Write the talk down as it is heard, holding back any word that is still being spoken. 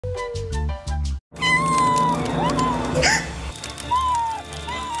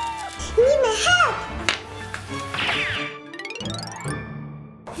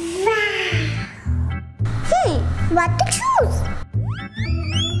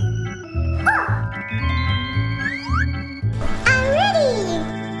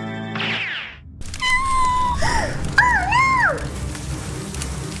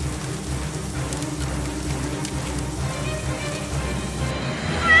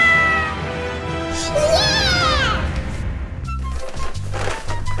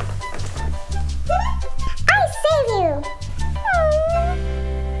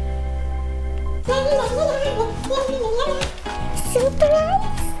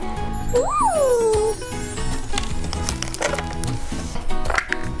Ooh.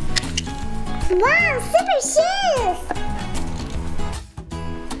 Wow, super shoes!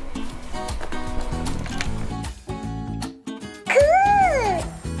 Cool!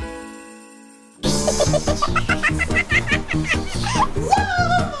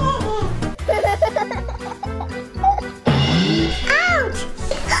 Ouch!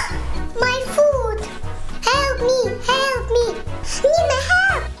 My foot! Help me! Help me! Need my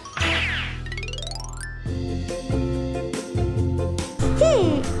help!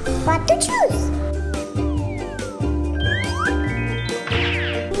 What to choose?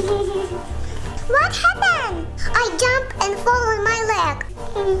 What happened? I jump and fall on my leg.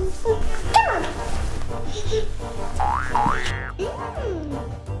 Come on. Uh-oh.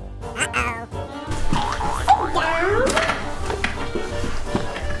 Sit down.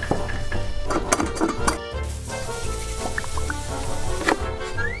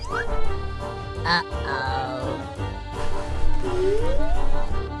 Uh-oh.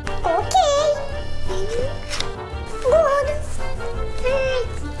 Okay. Good.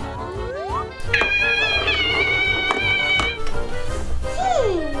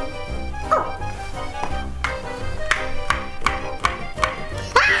 Oh.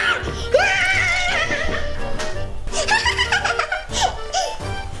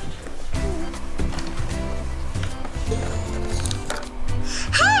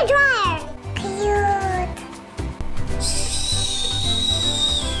 Hair dryer. Cute.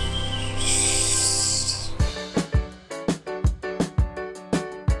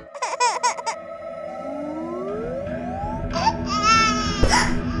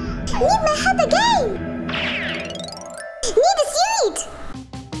 Need my hat again! Need a sweet!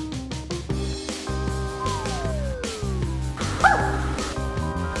 Oh.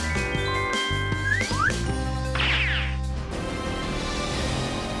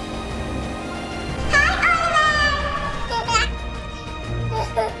 Hi,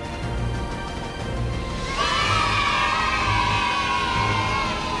 Oliver!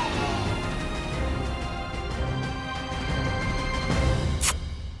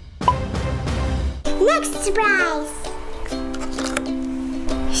 Next surprise!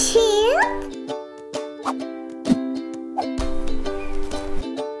 Shield?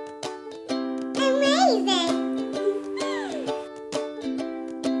 Amazing!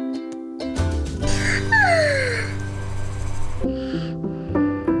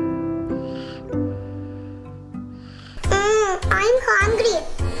 I'm hungry.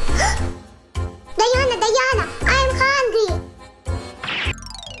 Diana, I'm hungry.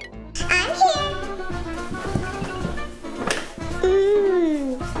 I'm here.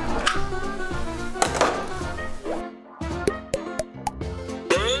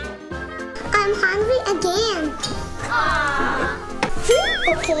 I'm hungry again.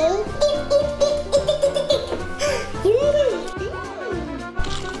 Okay.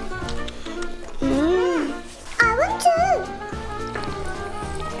 I want to.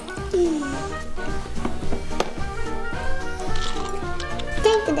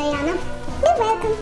 Thank you, Diana.